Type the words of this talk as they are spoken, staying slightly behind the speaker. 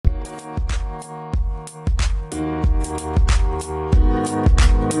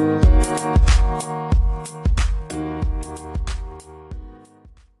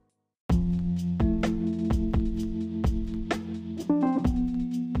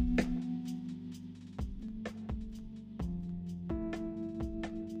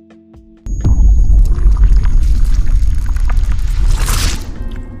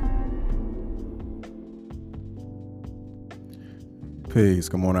Peace.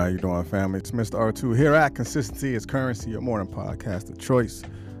 Good morning. How you doing, family? It's Mr. R2 here at Consistency is Currency, your morning podcast of choice.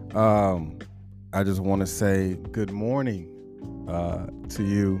 I just want to say good morning to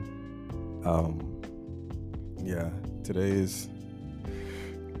you.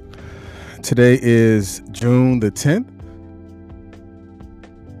 Today is June the 10th.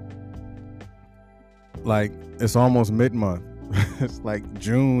 Like, it's almost mid-month. It's like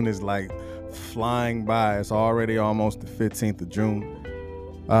June is like flying by. It's already almost the 15th of June.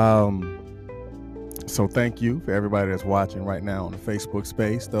 So thank you for everybody that's watching right now on the Facebook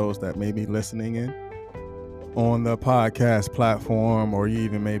space, those that may be listening in on the podcast platform, or you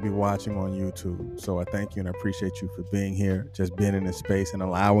even may be watching on YouTube. So I thank you and I appreciate you for being here, just being in this space and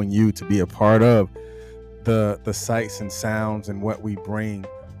allowing you to be a part of the sights and sounds and what we bring.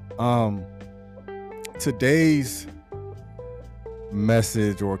 Today's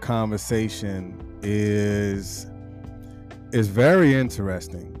message or conversation is very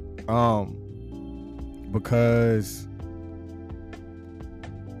interesting, because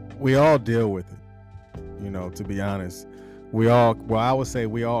we all deal with it. To be honest, I would say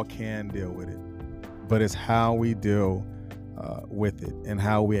we all can deal with it, but it's how we deal with it and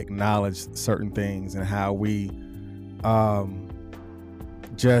how we acknowledge certain things and how we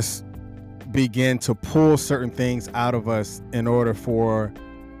just begin to pull certain things out of us in order for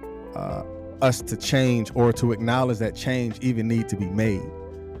us to change, or to acknowledge that change even need to be made.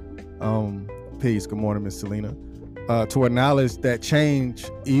 Peace. Good morning, Miss Selena. To acknowledge that change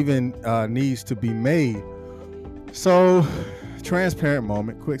even needs to be made. So, transparent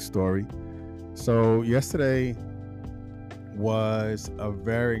moment, quick story. So yesterday was a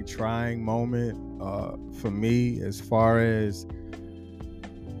very trying moment for me, as far as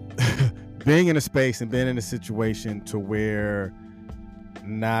being in a space and being in a situation to where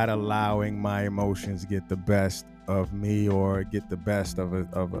not allowing my emotions get the best of me, or get the best of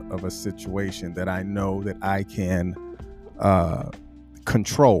a situation that I know that I can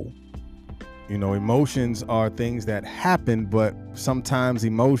control. Emotions are things that happen, but sometimes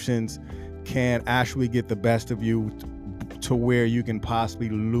emotions can actually get the best of you to where you can possibly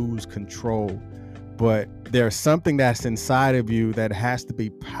lose control. But there's something that's inside of you that has to be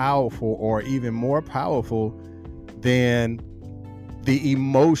powerful, or even more powerful than the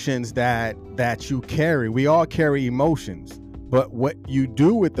emotions that you carry. We all carry emotions, but what you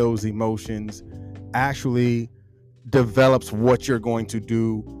do with those emotions actually develops what you're going to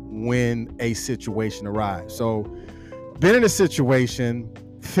do when a situation arrives. So, been in a situation,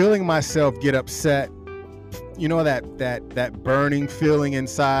 feeling myself get upset, that burning feeling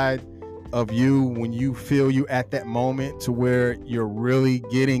inside of you when you feel you at that moment to where you're really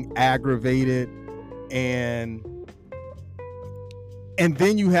getting aggravated, and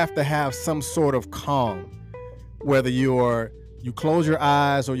then you have to have some sort of calm, whether you close your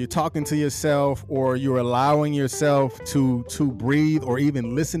eyes, or you're talking to yourself, or you're allowing yourself to breathe, or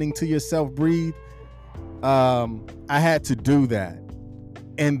even listening to yourself breathe. I had to do that.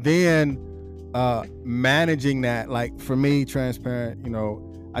 And then managing that, like for me, transparent,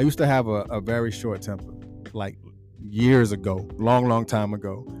 I used to have a very short temper, like years ago, long time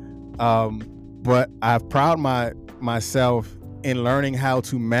ago. But I've proud myself in learning how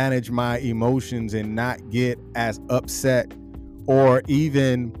to manage my emotions and not get as upset, or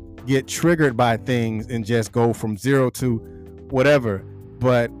even get triggered by things and just go from zero to whatever.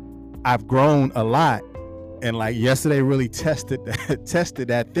 But I've grown a lot, and like yesterday really tested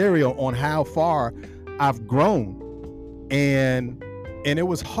that theory on how far I've grown, and it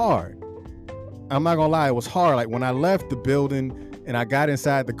was hard. I'm not gonna lie, it was hard. Like when I left the building and I got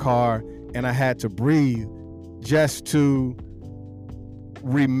inside the car and I had to breathe, just to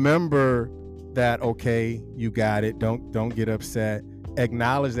remember that, okay, you got it. Don't get upset.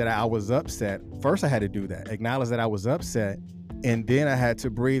 Acknowledge that I was upset. First, I had to do that. Acknowledge that I was upset. And then I had to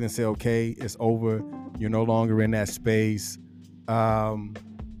breathe and say, okay, it's over. You're no longer in that space. And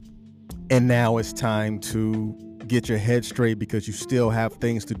now it's time to get your head straight, because you still have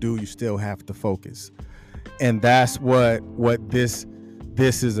things to do. You still have to focus. And that's what this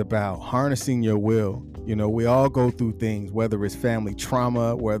is about, harnessing your will. We all go through things, whether it's family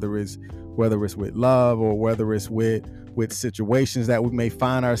trauma, whether it's with love, or whether it's with situations that we may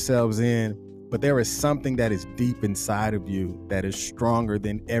find ourselves in. But there is something that is deep inside of you that is stronger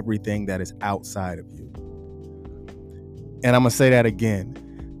than everything that is outside of you. And I'm going to say that again.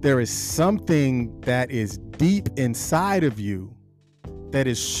 There is something that is deep inside of you that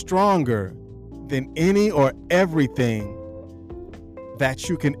is stronger than any or everything that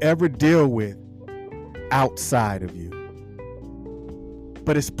you can ever deal with outside of you.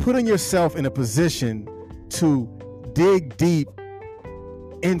 But it's putting yourself in a position to dig deep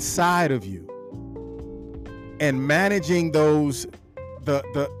inside of you and managing those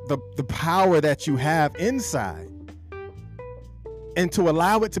the power that you have inside, and to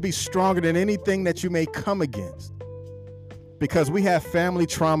allow it to be stronger than anything that you may come against. Because we have family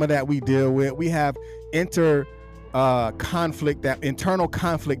trauma that we deal with. We have internal conflict that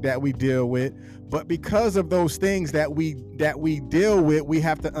we deal with. But because of those things that we deal with, we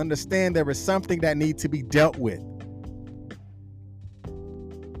have to understand there is something that needs to be dealt with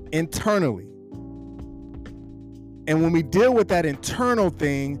internally. And when we deal with that internal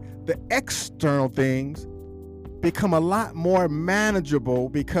thing, the external things become a lot more manageable,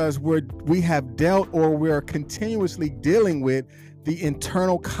 because we have dealt, or we're continuously dealing with, the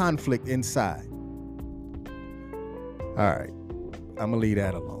internal conflict inside. All right, I'm gonna leave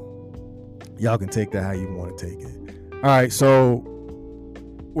that alone. Y'all can take that how you want to take it. All right, so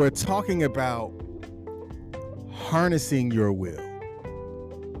we're talking about harnessing your will.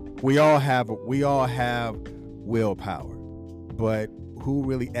 We all have willpower, but who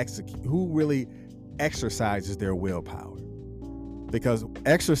really exercises their willpower? Because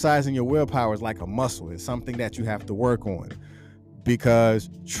exercising your willpower is like a muscle. It's something that you have to work on. Because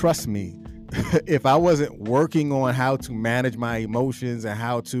trust me, if I wasn't working on how to manage my emotions and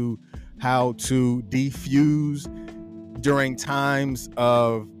how to defuse during times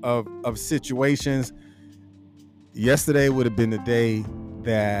of situations, yesterday would have been the day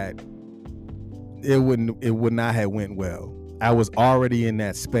that it would not have went well. I was already in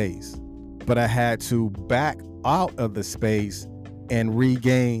that space, but I had to back out of the space and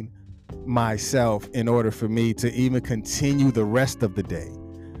regain myself in order for me to even continue the rest of the day.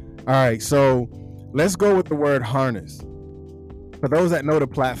 All right, so let's go with the word harness. For those that know the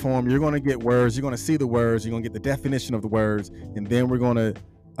platform, you're going to get words, you're going to see the words, you're going to get the definition of the words, and then we're going to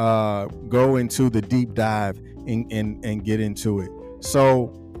go into the deep dive and get into it.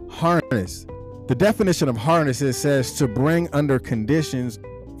 So harness. The definition of harness, it says to bring under conditions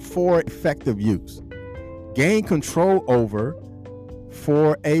for effective use, gain control over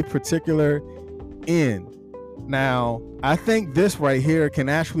for a particular end. Now, I think this right here can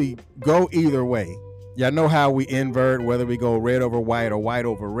actually go either way. Y'all know how we invert, whether we go red over white or white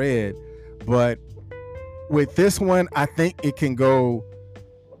over red. But with this one, I think it can go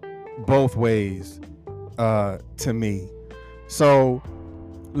both ways to me. So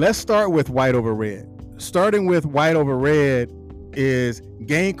let's start with white over red. Starting with white over red is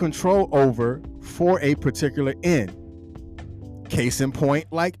gain control over for a particular end. Case in point,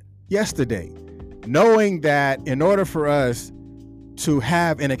 like yesterday, knowing that in order for us to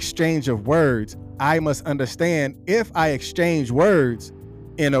have an exchange of words, I must understand if I exchange words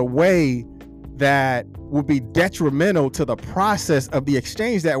in a way that will be detrimental to the process of the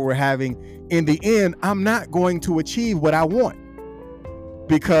exchange that we're having, in the end, I'm not going to achieve what I want.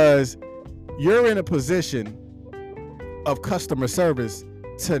 Because you're in a position of customer service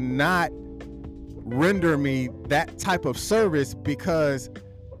to not render me that type of service because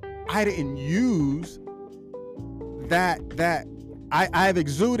I didn't use that I've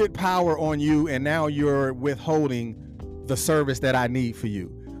exuded power on you, and now you're withholding the service that I need for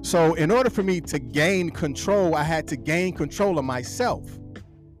you. So in order for me to gain control, I had to gain control of myself.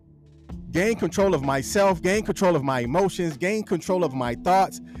 Gain control of myself, gain control of my emotions, gain control of my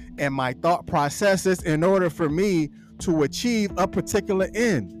thoughts and my thought processes in order for me to achieve a particular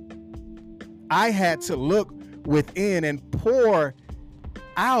end. I had to look within and pour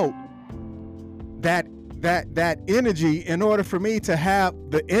out that energy in order for me to have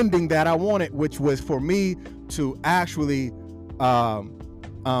the ending that I wanted, which was for me to actually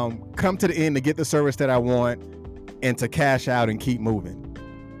come to the end to get the service that I want and to cash out and keep moving.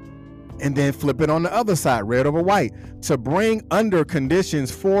 And then flip it on the other side, red over white, to bring under conditions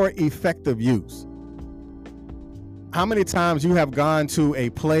for effective use. How many times you have gone to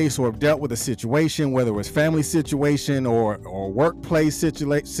a place or dealt with a situation, whether it was family situation or workplace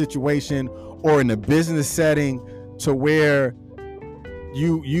situation or in a business setting, to where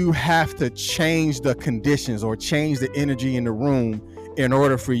you have to change the conditions or change the energy in the room in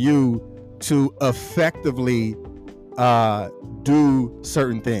order for you to effectively do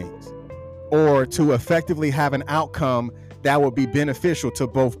certain things, or to effectively have an outcome that will be beneficial to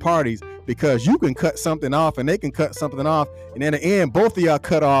both parties, because you can cut something off and they can cut something off, and in the end, both of y'all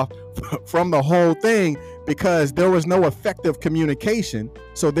cut off from the whole thing because there was no effective communication.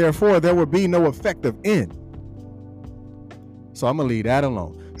 So therefore, there would be no effective end. So I'm gonna leave that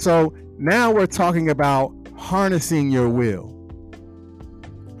alone. So now we're talking about harnessing your will.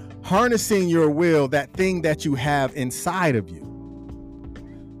 Harnessing your will, that thing that you have inside of you.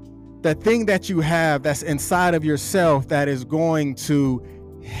 That thing that you have that's inside of yourself that is going to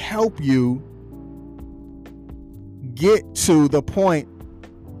help you get to the point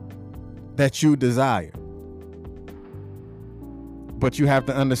that you desire. But you have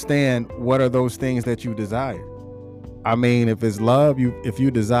to understand, what are those things that you desire? I mean, if it's love, if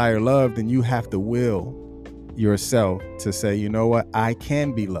you desire love, then you have to will yourself to say, you know what, I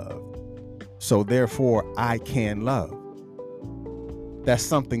can be loved. So therefore I can love. That's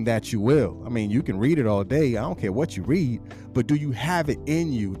something that you will. I mean, you can read it all day. I don't care what you read, but do you have it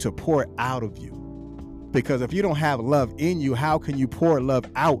in you to pour it out of you? Because if you don't have love in you, how can you pour love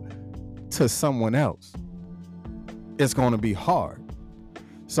out to someone else? It's going to be hard.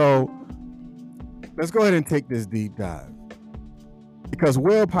 So let's go ahead and take this deep dive, because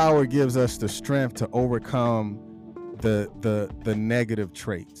willpower gives us the strength to overcome the negative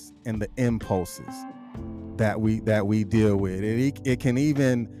traits and the impulses that we deal with. It can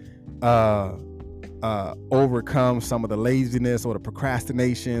even overcome some of the laziness or the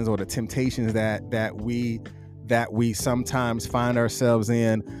procrastinations or the temptations that we sometimes find ourselves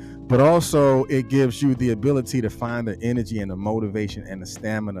in. But also it gives you the ability to find the energy and the motivation and the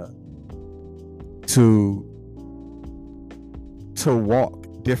stamina to walk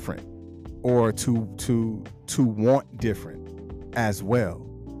different, or to want different as well.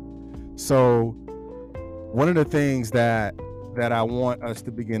 So one of the things that I want us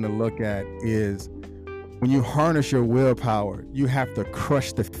to begin to look at is, when you harness your willpower, you have to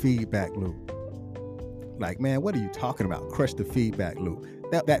crush the feedback loop. Like, man, what are you talking about? Crush the feedback loop.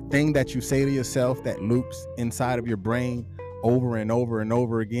 That thing that you say to yourself that loops inside of your brain over and over and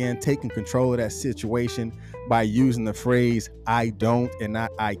over again, taking control of that situation by using the phrase I don't and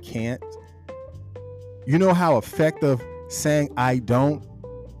not I can't. You know how effective saying I don't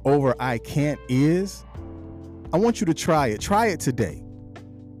over I can't is? I want you to try it. Try it today.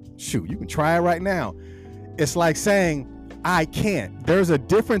 Shoot, you can try it right now. It's like saying I can't. There's a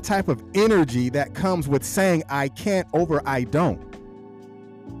different type of energy that comes with saying I can't over I don't.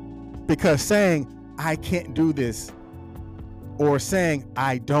 Because saying I can't do this or saying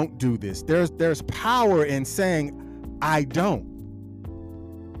I don't do this, there's power in saying I don't.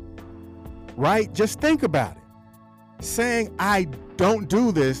 Right? Just think about it. Saying I don't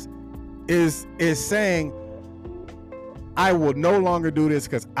do this is saying I will no longer do this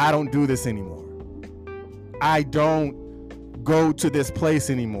because I don't do this anymore. I don't go to this place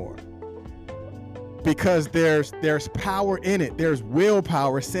anymore. Because there's power in it. There's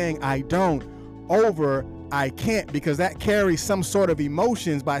willpower saying I don't over I can't, because that carries some sort of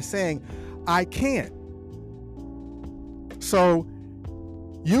emotions by saying I can't. So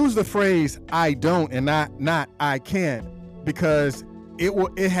use the phrase I don't and not I can't, because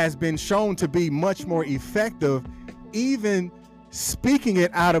it has been shown to be much more effective, even speaking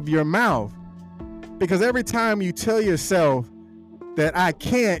it out of your mouth. Because every time you tell yourself that I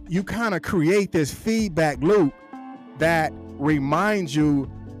can't, you kind of create this feedback loop that reminds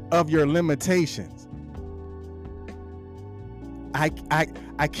you of your limitations. I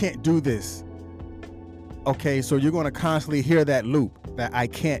can't do this. Okay, so you're going to constantly hear that loop, that I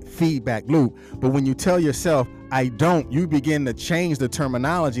can't feedback loop. But when you tell yourself I don't, you begin to change the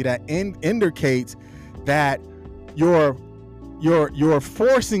terminology that indicates that you're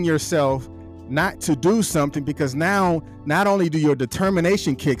forcing yourself not to do something, because now not only do your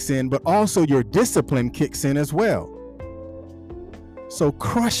determination kicks in, but also your discipline kicks in as well. So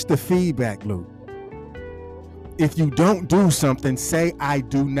crush the feedback loop. If you don't do something, say I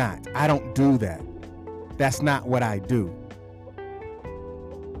do not. I don't do that. That's not what I do.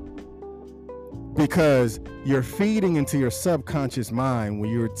 Because you're feeding into your subconscious mind when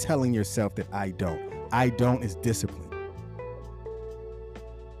you're telling yourself that I don't. I don't is discipline.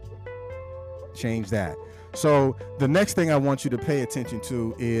 Change that. So the next thing I want you to pay attention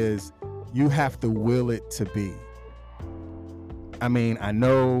to is you have to will it to be. I mean, I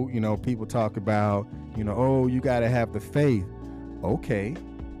know, people talk about, oh, you got to have the faith. Okay.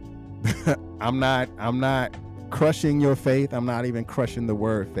 I'm not crushing your faith. I'm not even crushing the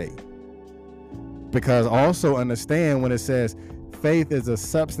word faith. Because also understand when it says faith is a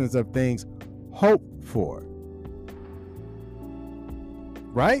substance of things hoped for.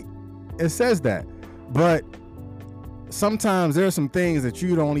 Right? It says that. But sometimes there are some things that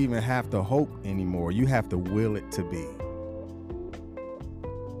you don't even have to hope anymore. You have to will it to be.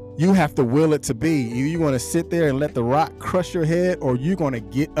 You have to will it to be. Either you're going to sit there and let the rock crush your head, or you're going to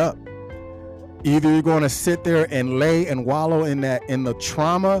get up. Either you're going to sit there and lay and wallow in the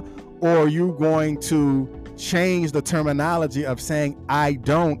trauma, or you're going to change the terminology of saying I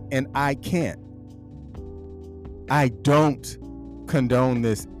don't and I can't. I don't condone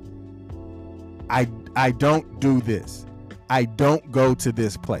this. I don't do this. I don't go to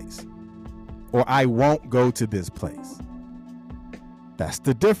this place, or I won't go to this place. That's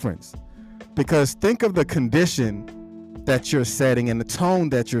the difference. Because think of the condition that you're setting and the tone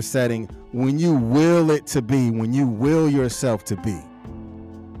that you're setting when you will it to be, when you will yourself to be.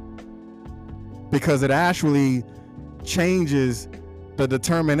 Because it actually changes the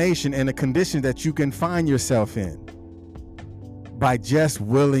determination and the condition that you can find yourself in by just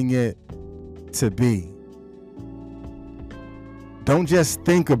willing it to be. Don't just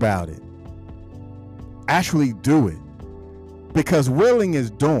think about it. Actually do it. Because willing is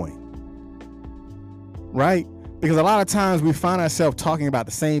doing. Right? Because a lot of times we find ourselves talking about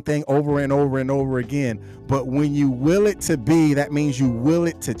the same thing over and over and over again. But when you will it to be, that means you will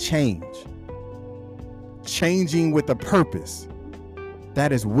it to change. Changing with a purpose.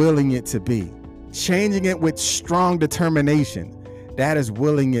 That is willing it to be. Changing it with strong determination. That is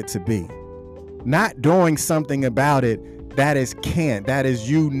willing it to be. Not doing something about it, that is can't. That is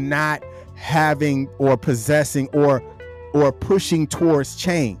you not having or possessing or pushing towards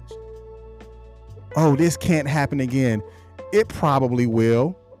change. Oh, this can't happen again. It probably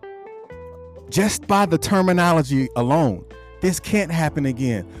will. Just by the terminology alone, this can't happen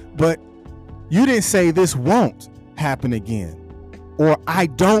again. But you didn't say this won't happen again, or I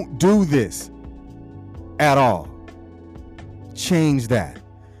don't do this at all. Change that.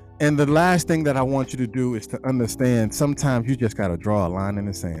 And the last thing that I want you to do is to understand sometimes you just got to draw a line in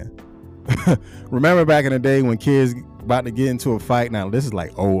the sand. Remember back in the day when kids about to get into a fight? Now this is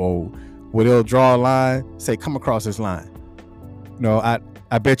like where they'll draw a line, say, come across this line. No,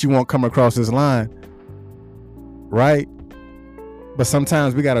 I bet you won't come across this line. Right? But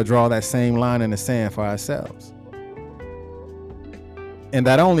sometimes we got to draw that same line in the sand for ourselves. And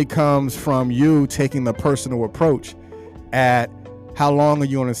that only comes from you taking the personal approach at how long are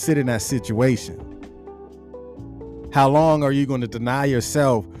you going to sit in that situation? How long are you going to deny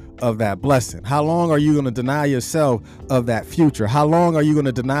yourself of that blessing? How long are you going to deny yourself of that future? How long are you going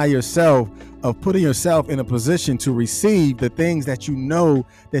to deny yourself of putting yourself in a position to receive the things that you know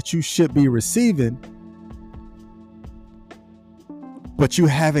that you should be receiving, but you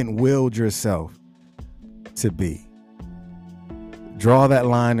haven't willed yourself to be? Draw that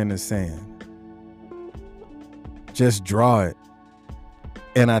line in the sand. Just draw it.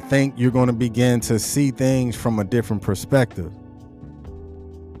 And I think you're going to begin to see things from a different perspective.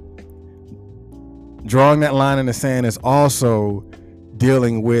 Drawing that line in the sand is also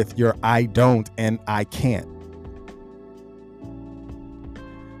dealing with your I don't and I can't.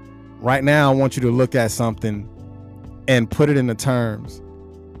 Right now, I want you to look at something and put it in the terms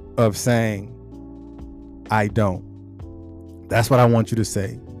of saying, I don't. That's what I want you to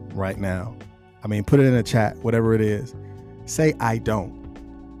say right now. I mean, put it in the chat, whatever it is. Say, I don't.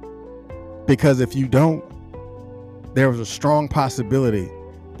 Because if you don't, there is a strong possibility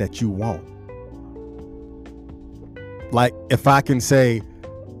that you won't. Like if I can say,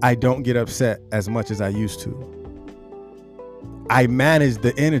 I don't get upset as much as I used to. I manage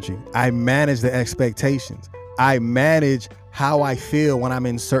the energy. I manage the expectations. I manage how I feel when I'm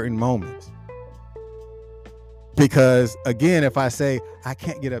in certain moments. Because again, if I say I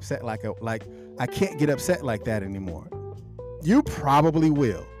can't get upset like I can't get upset like that anymore, you probably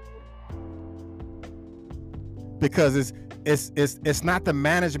will. Because it's not the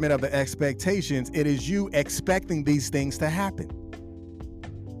management of the expectations. It is you expecting these things to happen.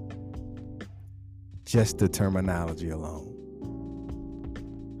 Just the terminology alone.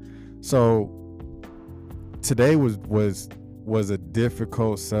 So today was a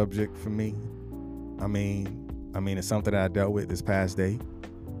difficult subject for me. I mean, it's something that I dealt with this past day,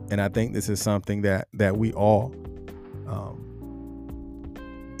 and I think this is something that we all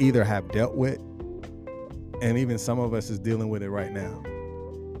either have dealt with, and even some of us is dealing with it right now.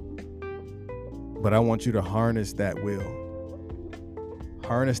 But I want you to harness that will.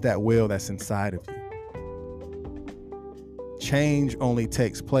 Harness that will that's inside of you. Change only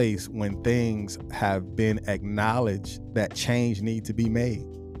takes place when things have been acknowledged that change needs to be made.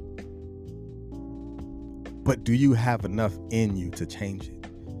 But do you have enough in you to change it?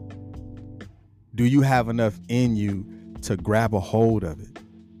 Do you have enough in you to grab a hold of it?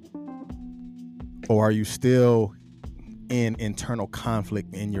 Or are you still in internal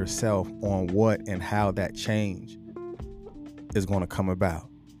conflict in yourself on what and how that change is going to come about?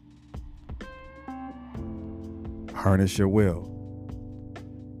 Harness your will.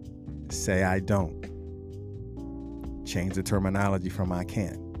 Say, I don't. Change the terminology from I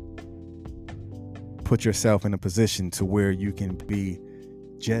can't. Put yourself in a position to where you can be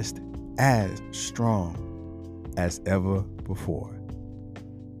just as strong as ever before,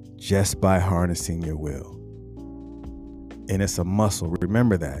 just by harnessing your will. And it's a muscle.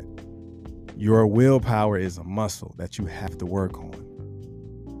 Remember that. Your willpower is a muscle that you have to work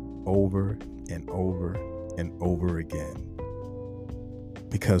on over and over and over again.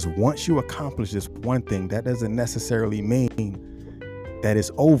 Because once you accomplish this one thing, that doesn't necessarily mean that it's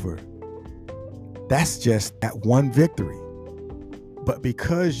over. That's just that one victory. But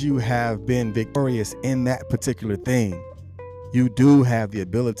because you have been victorious in that particular thing, you do have the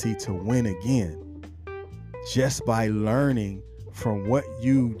ability to win again just by learning from what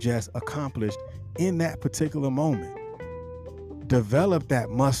you just accomplished in that particular moment. Develop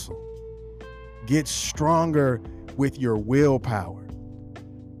that muscle. Get stronger with your willpower.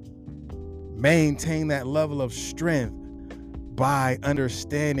 Maintain that level of strength by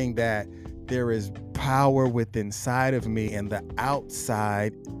understanding that there is power within inside of me and the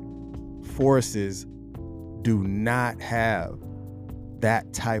outside forces do not have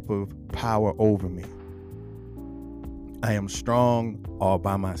that type of power over me. I am strong all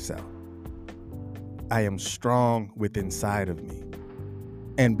by myself. I am strong within inside of me.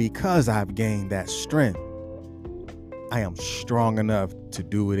 And because I've gained that strength, I am strong enough to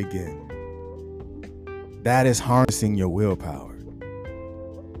do it again. That is harnessing your willpower.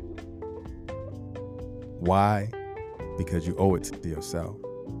 Why? Because you owe it to yourself.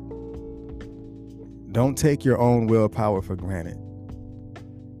 Don't take your own willpower for granted.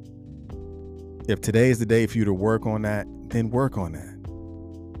 If today is the day for you to work on that, then work on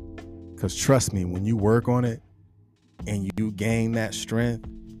that. Because trust me, when you work on it and you gain that strength,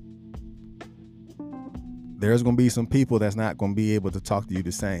 there's going to be some people that's not going to be able to talk to you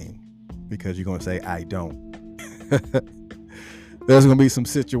the same because you're going to say, I don't. There's going to be some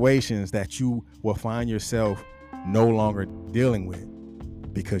situations that you will find yourself no longer dealing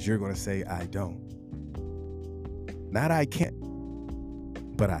with because you're going to say, I don't. Not I can't,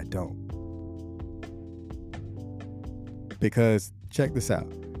 but I don't. Because check this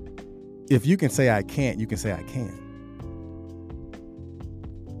out. If you can say I can't, you can say I can.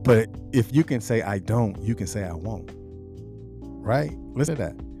 But if you can say I don't, you can say I won't. Right? Listen to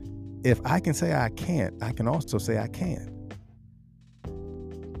that. If I can say I can't, I can also say I can.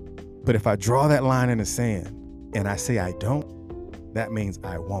 But if I draw that line in the sand and I say I don't, that means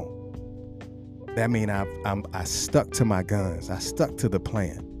I won't. That means I stuck to my guns. I stuck to the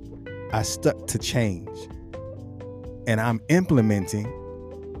plan. I stuck to change. And I'm implementing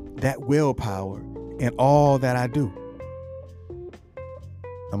that willpower in all that I do.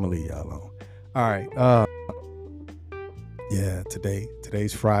 I'm gonna leave y'all alone. All right. Yeah,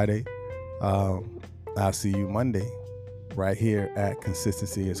 today's Friday. I'll see you Monday right here at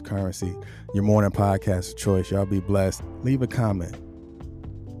Consistency is Currency, your morning podcast of choice. Y'all be blessed. Leave a comment.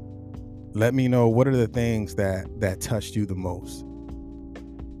 Let me know what are the things that touched you the most.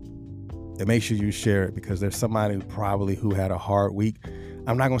 And make sure you share it because there's somebody who had a hard week.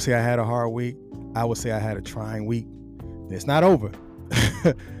 I'm not going to say I had a hard week. I would say I had a trying week. It's not over.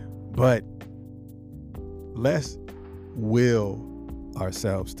 But let's will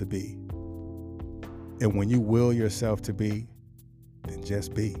ourselves to be. And when you will yourself to be, then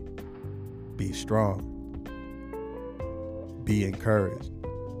just be. Be strong. Be encouraged.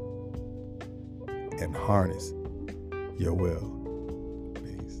 And harness your will.